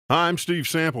Hi, I'm Steve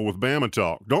Sample with Bama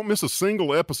Talk. Don't miss a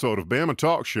single episode of Bama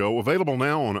Talk Show, available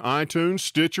now on iTunes,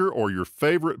 Stitcher, or your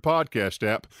favorite podcast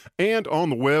app, and on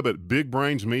the web at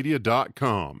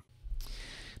bigbrainsmedia.com.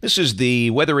 This is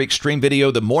the Weather Xtreme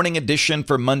video, the morning edition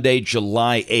for Monday,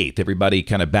 July 8th. Everybody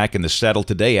kind of back in the saddle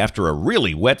today after a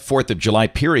really wet 4th of July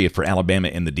period for Alabama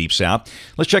in the Deep South.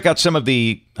 Let's check out some of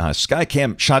the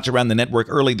Skycam shots around the network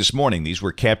early this morning. These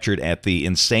were captured at the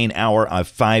insane hour of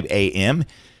 5 a.m.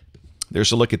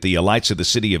 There's a look at the lights of the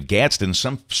city of Gadsden.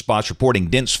 Some spots reporting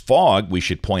dense fog, we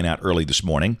should point out, early this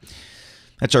morning.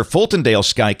 That's our Fultondale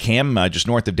Skycam, just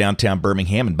north of downtown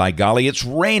Birmingham. And by golly, it's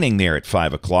raining there at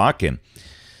 5 o'clock. And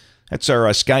that's our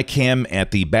Skycam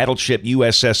at the battleship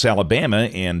USS Alabama.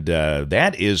 And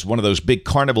that is one of those big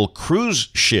Carnival cruise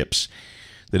ships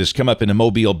that has come up into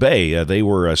Mobile Bay. They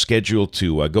were scheduled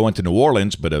to go into New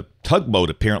Orleans, but a tugboat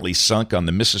apparently sunk on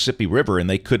the Mississippi River, and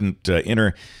they couldn't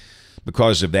enter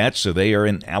because of that, so they are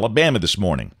in Alabama this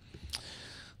morning.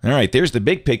 All right, there's the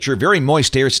big picture. Very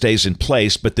moist air stays in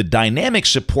place, but the dynamic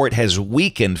support has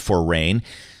weakened for rain.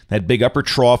 That big upper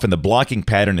trough and the blocking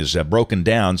pattern is broken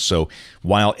down, so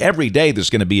while every day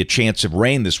there's going to be a chance of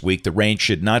rain this week, the rain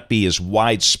should not be as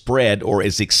widespread or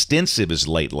as extensive as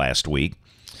late last week.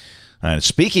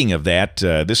 Speaking of that,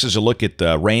 this is a look at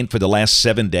the rain for the last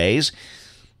 7 days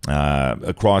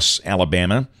across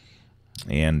Alabama.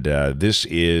 And this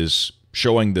is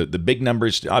showing the big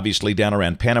numbers, obviously, down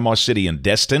around Panama City and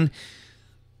Destin,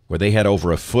 where they had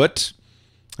over a foot.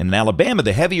 And in Alabama,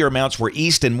 the heavier amounts were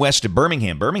east and west of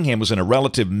Birmingham. Birmingham was in a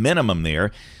relative minimum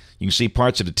there. You can see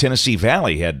parts of the Tennessee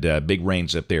Valley had big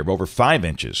rains up there of over 5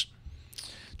 inches.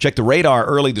 Check the radar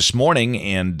early this morning,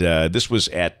 and this was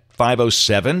at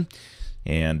 5:07,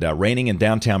 and raining in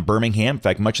downtown Birmingham. In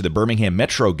fact, much of the Birmingham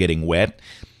metro getting wet.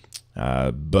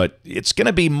 But it's going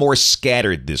to be more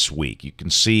scattered this week. You can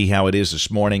see how it is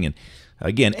this morning. And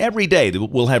again, every day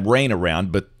we'll have rain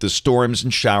around, but the storms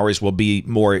and showers will be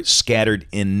more scattered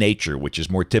in nature, which is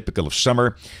more typical of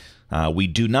summer. We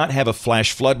do not have a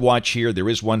flash flood watch here. There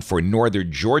is one for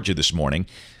northern Georgia this morning.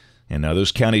 And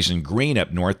those counties in green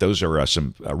up north, those are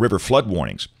some river flood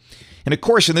warnings. And of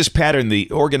course, in this pattern, the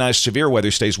organized severe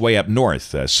weather stays way up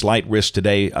north. Slight risk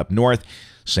today up north.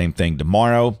 Same thing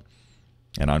tomorrow.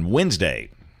 And on Wednesday,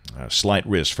 slight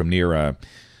risk from near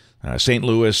St.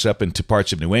 Louis up into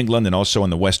parts of New England and also on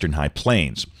the western high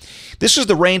plains. This is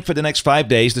the rain for the next 5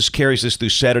 days. This carries us through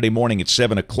Saturday morning at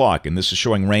 7 o'clock, and this is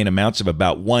showing rain amounts of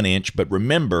about 1 inch. But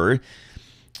remember,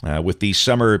 with these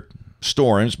summer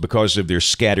storms, because of their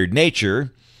scattered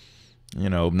nature, you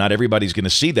know, not everybody's going to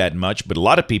see that much, but a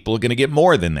lot of people are going to get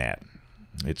more than that.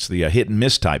 It's the hit and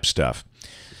miss type stuff.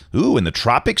 Ooh, and the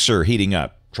tropics are heating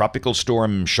up. Tropical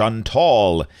storm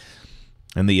Chantal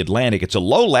in the Atlantic. It's a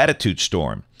low-latitude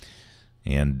storm,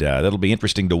 and that'll be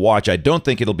interesting to watch. I don't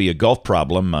think it'll be a Gulf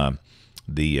problem.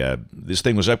 This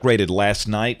thing was upgraded last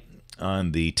night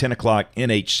on the 10 o'clock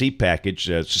NHC package.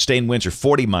 Sustained winds are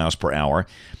 40 miles per hour.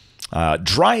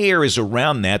 Dry air is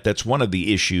around that. That's one of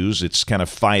the issues. It's kind of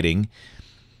fighting.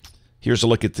 Here's a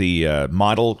look at the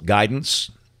model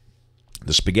guidance.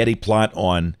 The spaghetti plot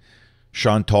on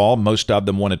Chantal, most of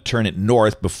them want to turn it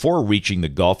north before reaching the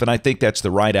Gulf, and I think that's the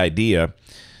right idea.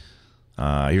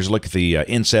 Here's a look at the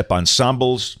INSEP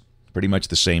ensembles, pretty much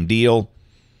the same deal.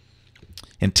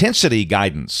 Intensity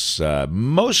guidance.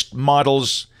 Most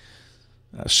models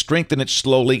strengthen it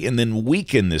slowly and then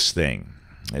weaken this thing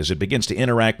as it begins to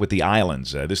interact with the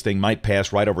islands. This thing might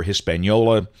pass right over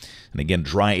Hispaniola, and again,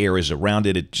 dry air is around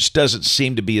it. It just doesn't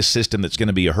seem to be a system that's going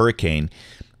to be a hurricane.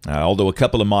 Although a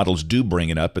couple of models do bring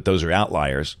it up, but those are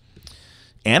outliers.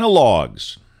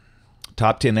 Analogs.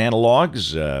 Top 10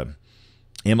 analogs.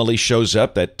 Emily shows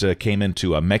up. That came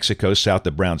into Mexico, south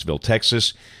of Brownsville,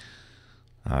 Texas.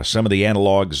 Some of the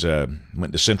analogs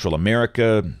went to Central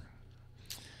America.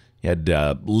 You had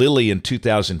Lily in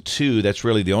 2002. That's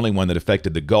really the only one that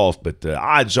affected the Gulf, but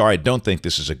odds are I don't think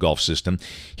this is a Gulf system.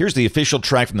 Here's the official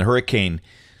track from the Hurricane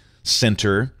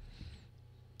Center.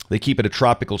 They keep it a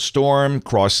tropical storm,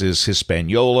 crosses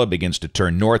Hispaniola, begins to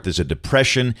turn north as a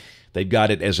depression. They've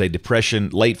got it as a depression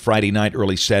late Friday night,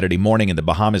 early Saturday morning in the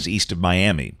Bahamas east of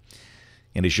Miami.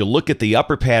 And as you look at the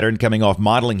upper pattern coming off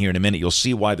modeling here in a minute, you'll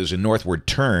see why there's a northward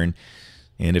turn.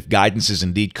 And if guidance is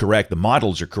indeed correct, the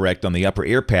models are correct on the upper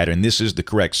air pattern, this is the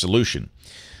correct solution.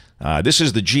 This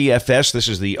is the GFS. This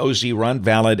is the OZ run,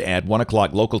 valid at 1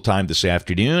 o'clock local time this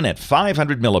afternoon at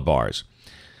 500 millibars.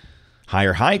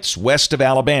 Higher heights west of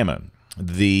Alabama.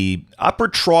 The upper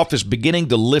trough is beginning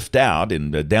to lift out,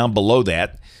 and down below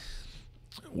that,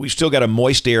 we've still got a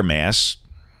moist air mass.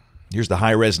 Here's the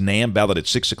high-res NAM valid at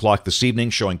 6 o'clock this evening,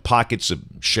 showing pockets of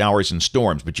showers and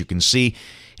storms. But you can see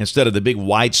Instead of the big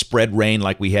widespread rain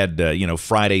like we had,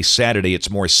 Friday, Saturday, it's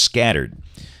more scattered.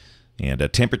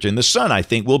 And temperature in the sun, I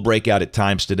think, will break out at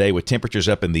times today with temperatures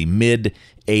up in the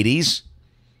mid-80s.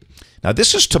 Now,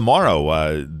 this is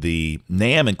tomorrow. The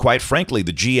NAM and, quite frankly,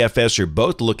 the GFS are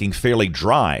both looking fairly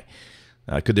dry.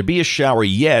 Could there be a shower?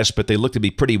 Yes, but they look to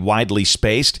be pretty widely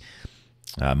spaced.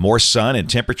 More sun and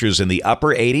temperatures in the upper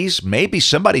 80s. Maybe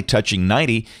somebody touching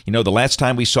 90. The last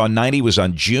time we saw 90 was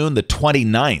on June the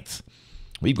 29th.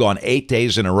 We've gone 8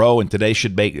 days in a row, and today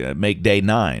should make day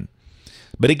 9.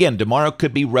 But again, tomorrow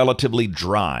could be relatively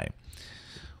dry.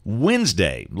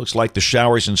 Wednesday, looks like the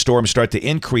showers and storms start to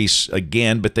increase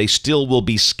again, but they still will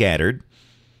be scattered.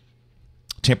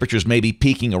 Temperatures may be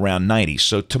peaking around 90.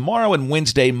 So tomorrow and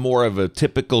Wednesday, more of a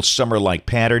typical summer-like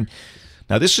pattern.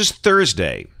 Now, this is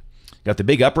Thursday. Got the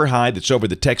big upper high that's over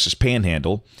the Texas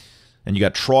Panhandle, and you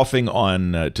got troughing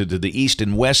on to the east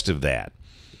and west of that.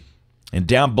 And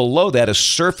down below that, a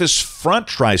surface front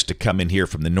tries to come in here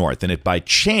from the north. And if by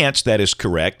chance that is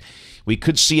correct, we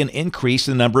could see an increase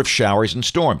in the number of showers and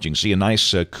storms. You can see a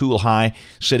nice cool high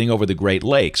sitting over the Great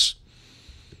Lakes.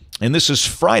 And this is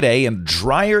Friday, and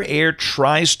drier air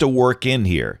tries to work in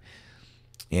here.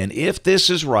 And if this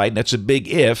is right, and that's a big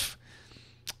if,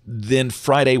 then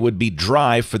Friday would be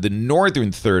dry for the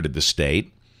northern third of the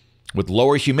state with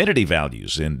lower humidity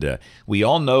values. And we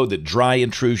all know that dry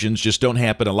intrusions just don't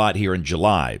happen a lot here in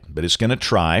July, but it's going to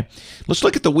try. Let's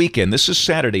look at the weekend. This is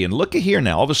Saturday, and look at here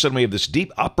now. All of a sudden, we have this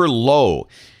deep upper low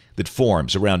that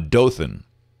forms around Dothan.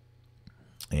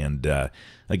 And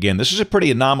again, this is a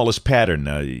pretty anomalous pattern.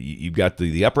 You've got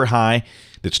the upper high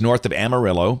that's north of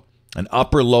Amarillo, an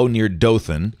upper low near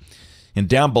Dothan, and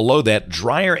down below that,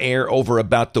 drier air over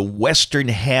about the western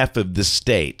half of the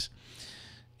state.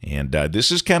 And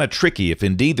this is kind of tricky. If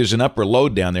indeed there's an upper low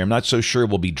down there, I'm not so sure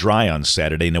we'll be dry on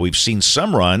Saturday. Now, we've seen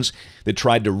some runs that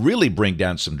tried to really bring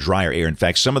down some drier air. In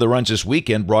fact, some of the runs this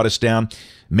weekend brought us down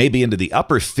maybe into the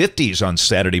upper 50s on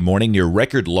Saturday morning near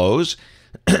record lows.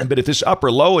 But if this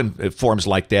upper low it forms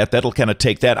like that, that'll kind of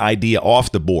take that idea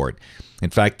off the board. In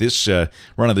fact, this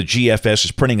run of the GFS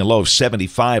is printing a low of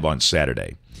 75 on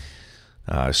Saturday.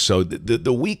 So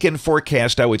the weekend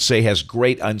forecast, I would say, has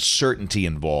great uncertainty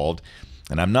involved.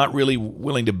 And I'm not really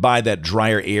willing to buy that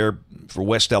drier air for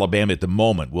West Alabama at the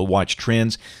moment. We'll watch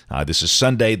trends. This is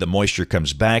Sunday. The moisture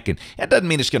comes back. And that doesn't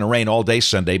mean it's going to rain all day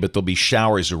Sunday, but there'll be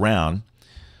showers around.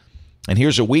 And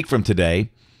here's a week from today.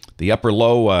 The upper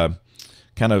low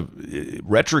kind of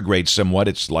retrogrades somewhat.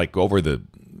 It's like over the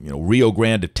Rio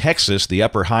Grande to Texas. The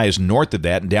upper high is north of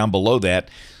that, and down below that,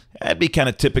 that'd be kind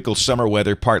of typical summer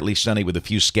weather, partly sunny with a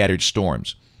few scattered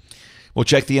storms. We'll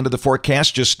check the end of the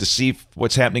forecast just to see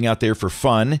what's happening out there for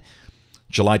fun.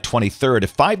 July 23rd, a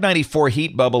 594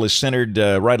 heat bubble is centered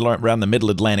right around the middle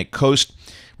Atlantic coast.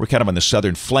 We're kind of on the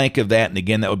southern flank of that, and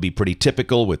again, that would be pretty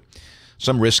typical with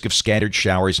some risk of scattered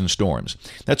showers and storms.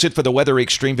 That's it for the Weather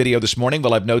Xtreme video this morning.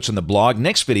 We'll have notes on the blog.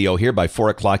 Next video here by 4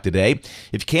 o'clock today.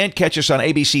 If you can't catch us on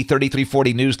ABC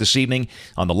 3340 News this evening,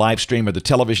 on the live stream or the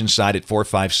television side at 4,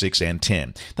 5, 6, and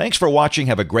 10. Thanks for watching.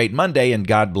 Have a great Monday, and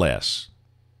God bless.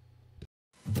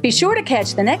 Be sure to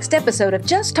catch the next episode of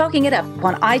Just Talking It Up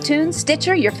on iTunes,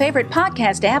 Stitcher, your favorite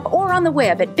podcast app, or on the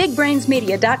web at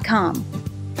bigbrainsmedia.com.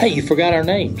 Hey, you forgot our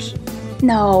names.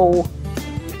 No.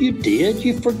 You did.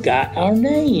 You forgot our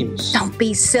names. Don't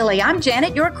be silly. I'm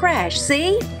Janet, your Crash,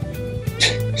 see?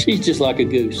 She's just like a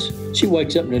goose. She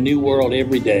wakes up in a new world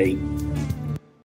every day.